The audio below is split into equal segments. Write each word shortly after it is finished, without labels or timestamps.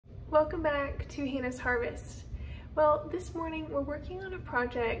Welcome back to Hannah's Harvest. Well, this morning we're working on a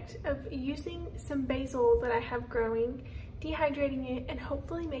project of using some basil that I have growing, dehydrating it, and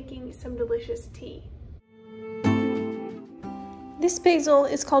hopefully making some delicious tea. This basil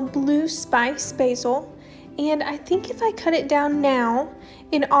is called Blue Spice Basil, and I think if I cut it down now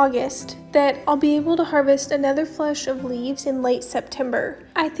in August that I'll be able to harvest another flush of leaves in late September.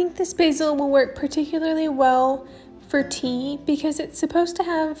 I think this basil will work particularly well for tea because it's supposed to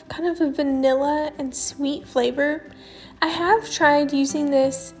have kind of a vanilla and sweet flavor. I have tried using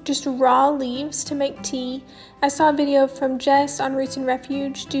this just raw leaves to make tea. I saw a video from Jess on Roots and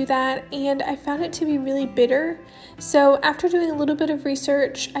Refuge do that, and I found it to be really bitter. So after doing a little bit of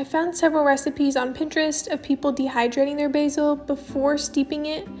research, I found several recipes on Pinterest of people dehydrating their basil before steeping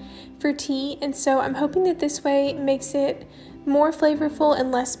it for tea, and so I'm hoping that this way makes it more flavorful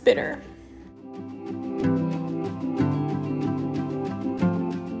and less bitter.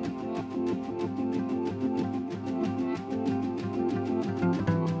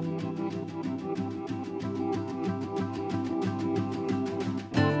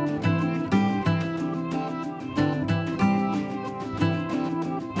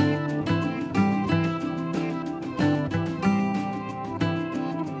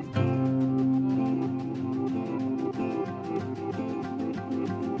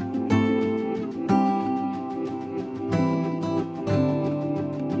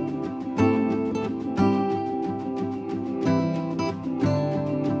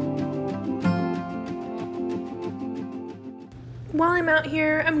 While I'm out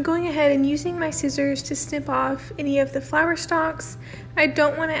here, I'm going ahead and using my scissors to snip off any of the flower stalks. I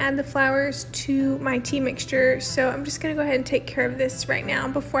don't want to add the flowers to my tea mixture, so I'm just going to go ahead and take care of this right now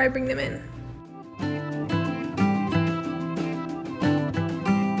before I bring them in.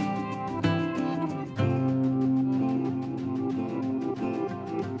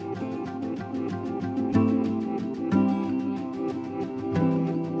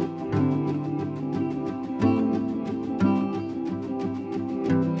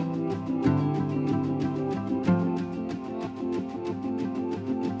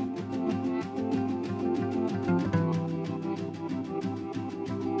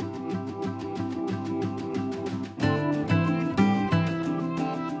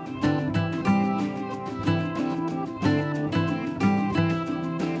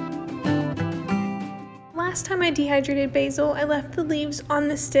 Last time I dehydrated basil, I left the leaves on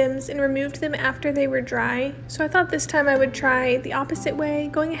the stems and removed them after they were dry. So I thought this time I would try the opposite way,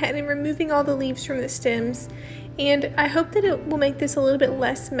 going ahead and removing all the leaves from the stems. And I hope that it will make this a little bit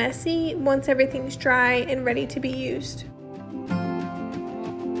less messy once everything's dry and ready to be used.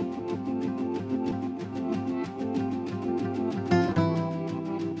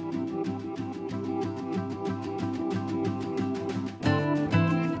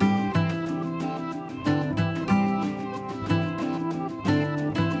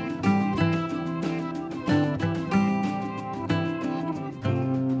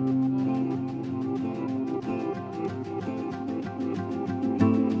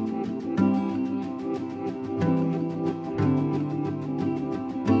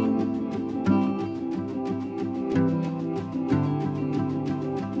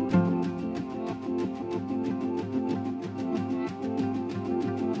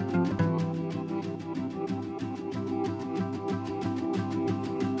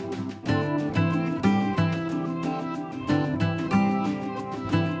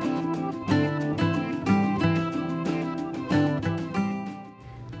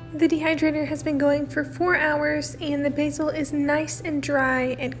 The dehydrator has been going for 4 hours and the basil is nice and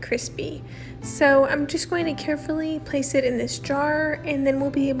dry and crispy. So I'm just going to carefully place it in this jar and then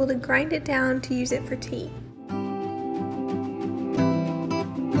we'll be able to grind it down to use it for tea.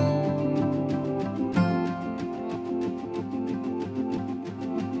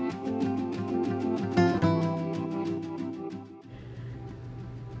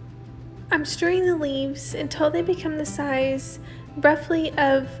 I'm stirring the leaves until they become the size roughly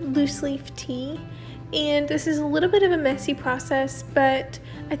of loose leaf tea, and this is a little bit of a messy process, but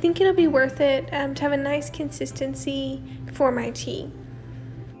I think it'll be worth it to have a nice consistency for my tea.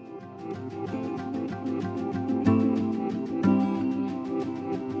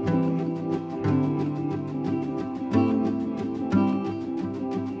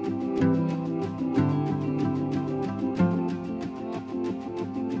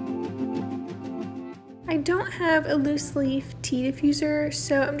 I don't have a loose leaf tea diffuser,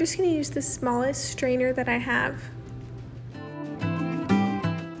 so I'm just going to use the smallest strainer that I have.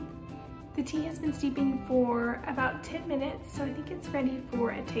 The tea has been steeping for about 10 minutes, so I think it's ready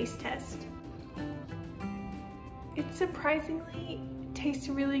for a taste test. It's surprisingly tastes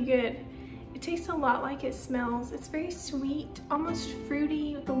really good. It tastes a lot like it smells. It's very sweet, almost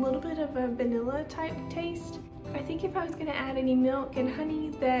fruity, with a little bit of a vanilla type taste. I think if I was gonna add any milk and honey,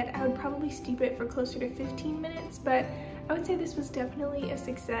 that I would probably steep it for closer to 15 minutes, but I would say this was definitely a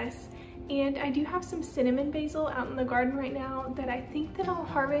success. And I do have some cinnamon basil out in the garden right now that I think that I'll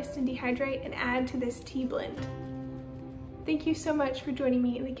harvest and dehydrate and add to this tea blend. Thank you so much for joining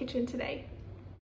me in the kitchen today.